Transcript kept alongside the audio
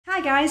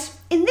Hi guys,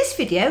 in this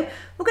video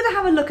we're going to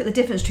have a look at the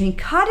difference between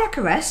cardiac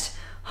arrest,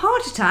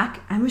 heart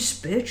attack and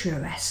respiratory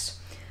arrest.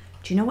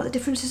 Do you know what the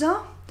differences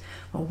are?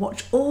 Well,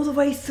 watch all the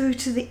way through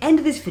to the end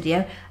of this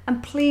video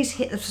and please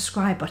hit the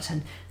subscribe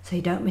button so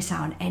you don't miss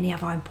out on any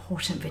of our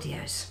important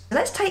videos. So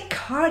let's take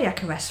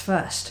cardiac arrest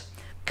first.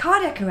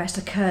 Cardiac arrest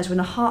occurs when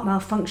the heart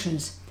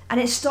malfunctions and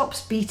it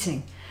stops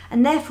beating,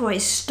 and therefore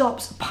it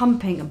stops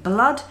pumping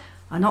blood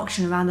and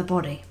oxygen around the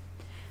body.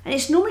 And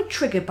it's normally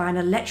triggered by an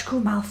electrical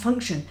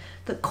malfunction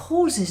that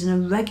causes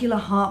an irregular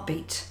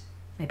heartbeat,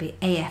 maybe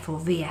AF or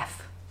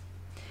VF.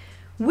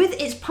 With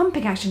its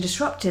pumping action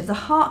disrupted, the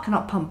heart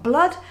cannot pump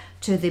blood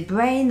to the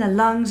brain, the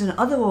lungs and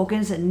other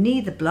organs that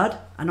need the blood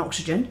and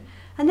oxygen,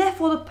 and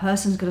therefore the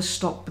person's going to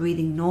stop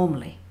breathing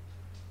normally.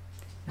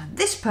 Now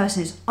this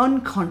person is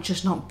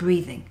unconscious, not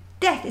breathing.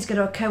 Death is going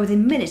to occur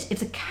within minutes if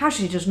the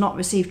casualty does not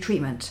receive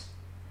treatment.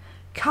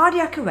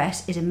 Cardiac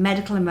arrest is a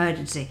medical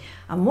emergency,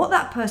 and what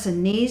that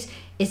person needs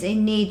is they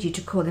need you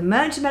to call the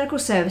emergency medical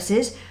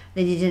services.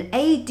 They need an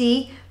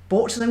AED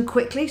brought to them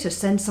quickly, so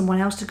send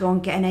someone else to go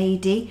and get an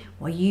AED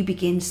while you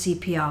begin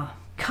CPR.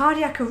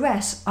 Cardiac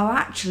arrests are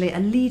actually a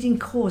leading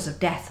cause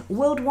of death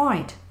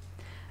worldwide,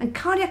 and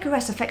cardiac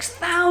arrest affects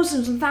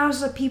thousands and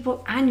thousands of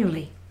people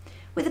annually,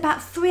 with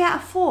about 3 out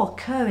of 4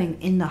 occurring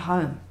in the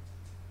home.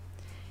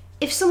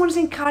 If someone is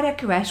in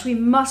cardiac arrest, we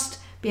must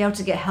be able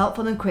to get help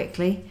for them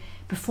quickly,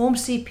 perform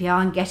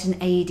CPR and get an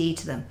AED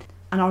to them.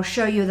 And I'll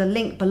show you the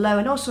link below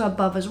and also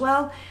above as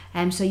well,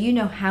 so you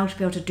know how to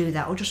be able to do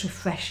that, or just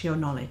refresh your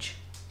knowledge.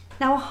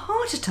 Now, a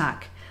heart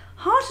attack.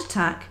 Heart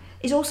attack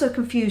is also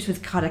confused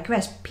with cardiac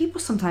arrest. People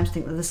sometimes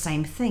think they're the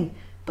same thing,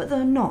 but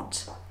they're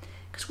not.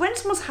 Because when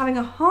someone's having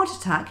a heart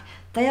attack,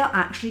 they are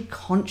actually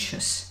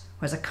conscious,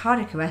 whereas a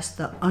cardiac arrest,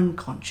 they're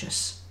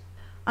unconscious.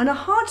 And a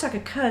heart attack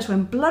occurs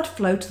when blood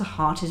flow to the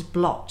heart is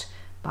blocked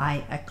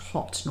by a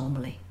clot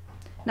normally.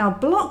 Now, a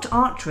blocked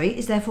artery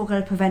is therefore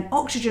going to prevent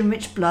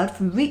oxygen-rich blood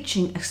from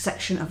reaching a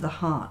section of the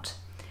heart.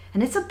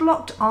 And if the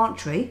blocked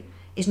artery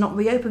is not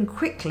reopened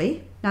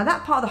quickly, now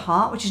that part of the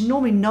heart, which is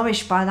normally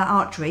nourished by that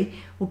artery,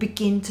 will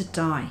begin to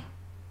die.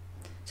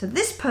 So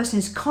this person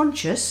is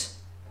conscious,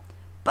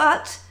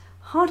 but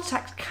heart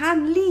attacks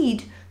can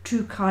lead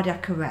to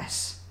cardiac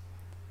arrest.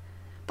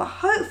 But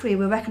hopefully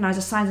we'll recognise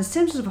the signs and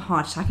symptoms of a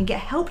heart attack and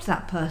get help to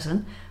that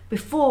person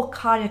before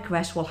cardiac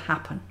arrest will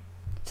happen.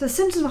 So the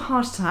symptoms of a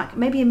heart attack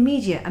may be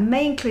immediate and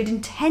may include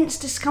intense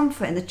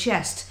discomfort in the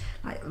chest,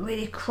 like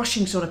really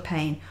crushing sort of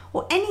pain,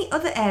 or any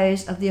other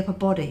areas of the upper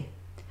body.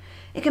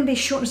 It can be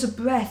shortness of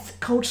breath,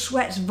 cold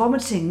sweats,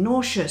 vomiting,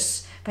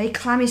 nauseous, very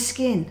clammy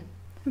skin.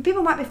 And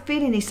people might be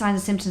feeling these signs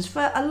and symptoms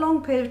for a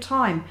long period of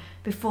time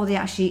before they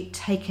actually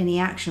take any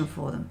action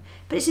for them.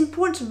 But it's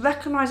important to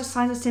recognise the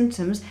signs and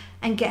symptoms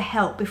and get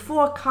help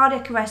before a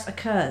cardiac arrest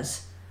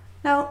occurs.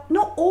 Now,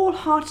 not all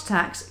heart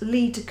attacks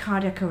lead to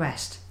cardiac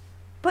arrest,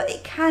 but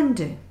it can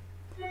do.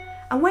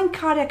 And when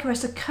cardiac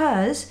arrest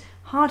occurs,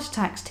 heart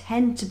attacks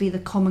tend to be the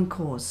common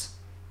cause.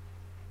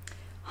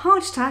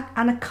 Heart attack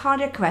and a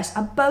cardiac arrest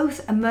are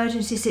both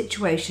emergency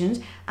situations,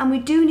 and we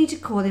do need to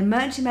call the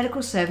emergency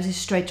medical services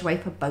straight away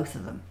for both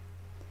of them.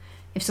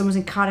 If someone's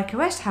in cardiac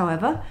arrest,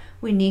 however,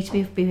 we need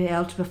to be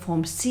able to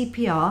perform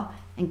CPR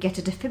and get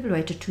a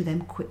defibrillator to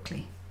them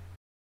quickly.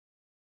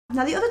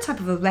 Now, the other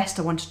type of arrest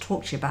I want to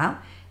talk to you about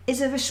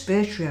is a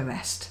respiratory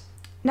arrest.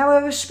 Now,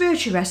 a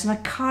respiratory arrest and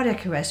a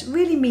cardiac arrest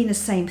really mean the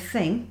same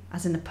thing,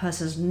 as in the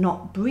person's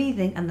not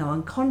breathing and they're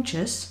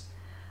unconscious.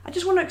 I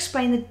just want to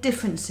explain the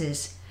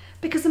differences,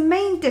 because the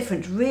main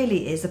difference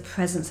really is the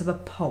presence of a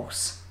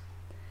pulse.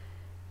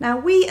 Now,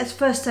 we as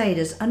first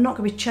aiders are not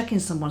going to be checking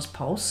someone's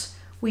pulse.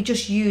 We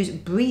just use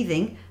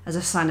breathing as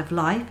a sign of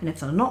life, and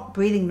if they're not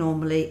breathing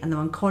normally and they're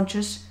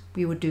unconscious,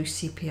 we would do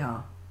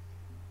CPR.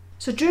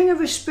 So during a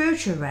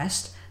respiratory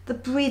arrest, the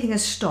breathing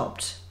has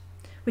stopped,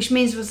 which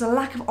means there's a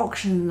lack of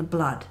oxygen in the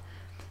blood,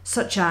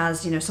 such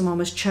as, someone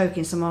was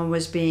choking, someone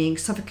was being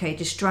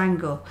suffocated,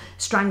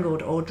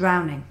 strangled or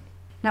drowning.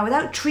 Now,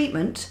 without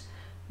treatment,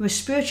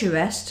 respiratory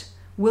arrest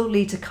will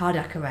lead to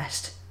cardiac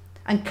arrest,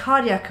 and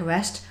cardiac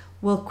arrest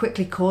will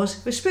quickly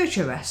cause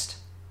respiratory arrest.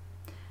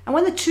 And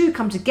when the two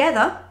come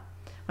together,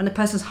 when the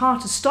person's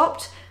heart has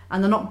stopped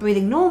and they're not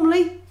breathing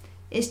normally,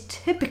 it's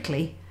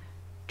typically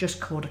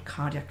just called a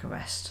cardiac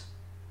arrest.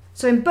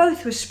 So in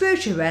both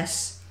respiratory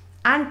arrests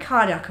and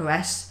cardiac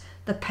arrest,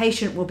 the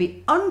patient will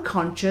be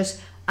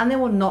unconscious and they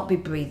will not be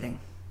breathing.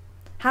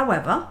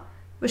 However,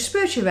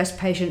 respiratory arrest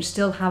patients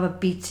still have a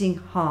beating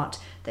heart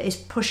that is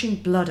pushing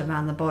blood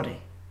around the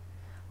body,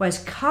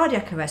 whereas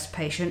cardiac arrest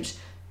patients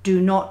do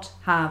not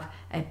have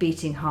a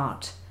beating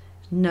heart,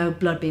 no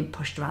blood being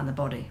pushed around the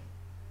body.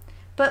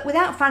 But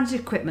without fancy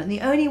equipment,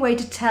 the only way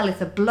to tell if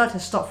the blood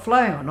has stopped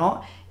flowing or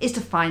not is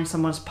to find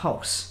someone's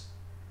pulse.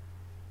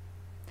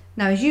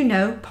 Now, as you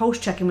know, pulse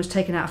checking was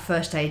taken out of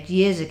first aid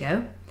years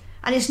ago,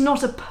 and it's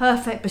not a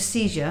perfect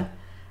procedure,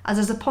 as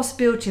there's a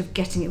possibility of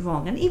getting it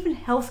wrong, and even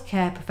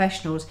healthcare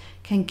professionals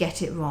can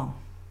get it wrong.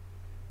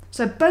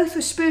 So both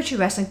respiratory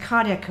arrest and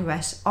cardiac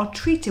arrest are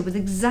treated with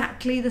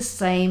exactly the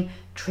same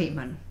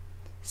treatment,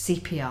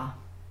 CPR.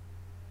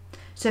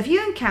 So if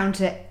you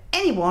encounter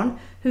anyone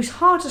whose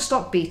heart has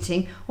stopped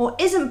beating or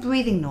isn't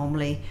breathing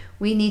normally,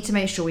 we need to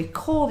make sure we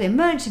call the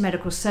emergency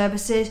medical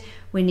services.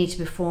 We need to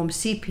perform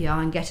CPR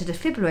and get a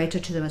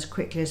defibrillator to them as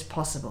quickly as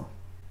possible.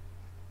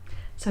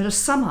 So to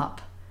sum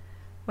up,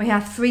 we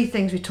have 3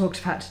 things we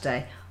talked about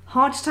today: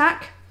 heart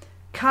attack,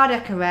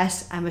 cardiac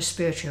arrest and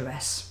respiratory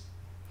arrest.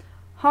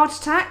 Heart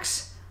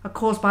attacks are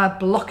caused by a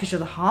blockage of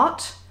the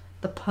heart.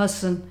 The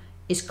person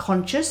is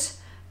conscious.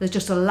 There's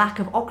just a lack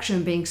of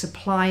oxygen being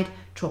supplied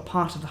to a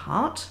part of the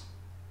heart.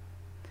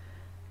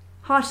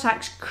 Heart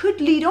attacks could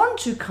lead on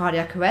to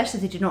cardiac arrest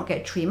if they do not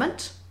get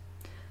treatment.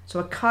 So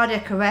a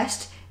cardiac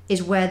arrest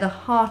is where the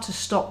heart has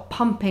stopped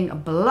pumping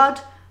blood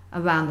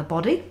around the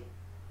body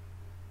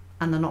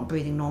and they're not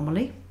breathing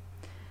normally.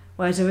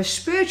 Whereas a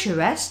respiratory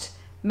arrest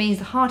means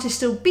the heart is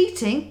still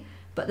beating,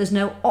 but there's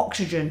no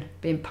oxygen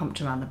being pumped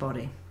around the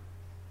body.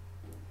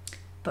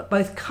 But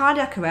both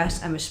cardiac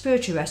arrest and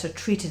respiratory arrest are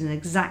treated in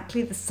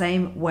exactly the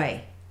same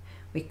way.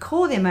 We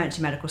call the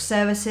emergency medical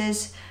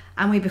services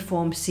and we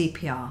perform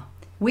CPR.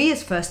 We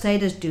as first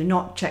aiders do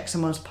not check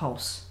someone's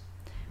pulse.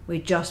 We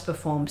just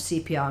perform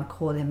CPR and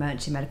call the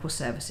emergency medical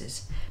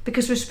services,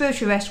 because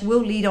respiratory arrest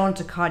will lead on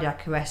to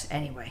cardiac arrest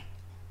anyway.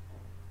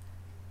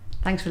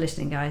 Thanks for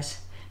listening, guys.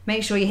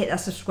 Make sure you hit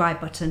that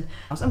subscribe button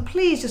and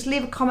please just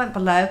leave a comment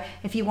below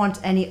if you want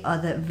any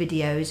other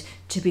videos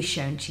to be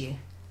shown to you.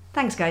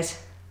 Thanks,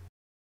 guys.